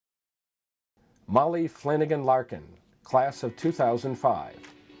Molly Flanagan Larkin, class of 2005.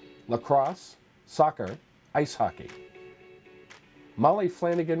 Lacrosse, soccer, ice hockey. Molly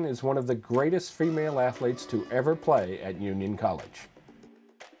Flanagan is one of the greatest female athletes to ever play at Union College.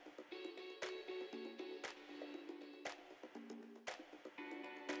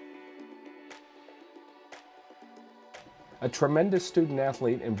 A tremendous student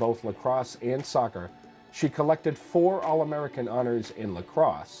athlete in both lacrosse and soccer, she collected 4 All-American honors in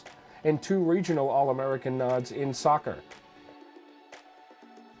lacrosse and 2 regional All-American nods in soccer.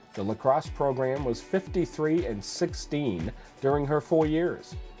 The lacrosse program was 53-16 during her 4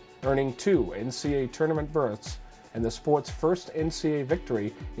 years, earning 2 NCAA tournament berths and the sport's first NCAA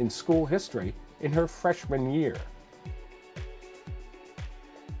victory in school history in her freshman year.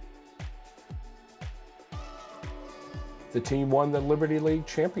 The team won the Liberty League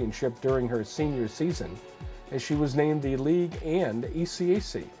championship during her senior season, as she was named the league and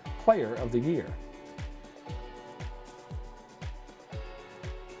ECAC Player of the Year.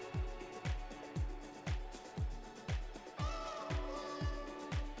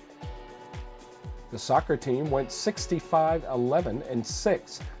 The soccer team went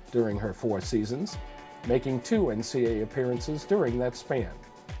 65-11-6 during her 4 seasons, making 2 NCAA appearances during that span.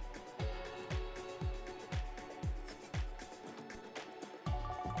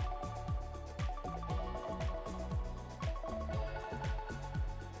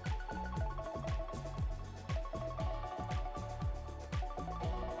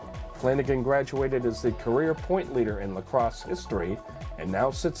 Flanagan graduated as the career point leader in lacrosse history and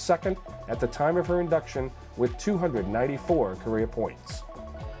now sits second at the time of her induction with 294 career points.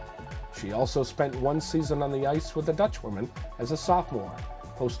 She also spent 1 season on the ice with the Dutchwomen as a sophomore,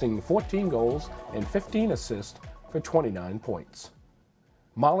 posting 14 goals and 15 assists for 29 points.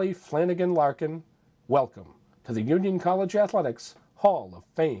 Molly Flanagan Larkin, welcome to the Union College Athletics Hall of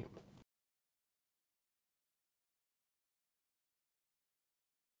Fame.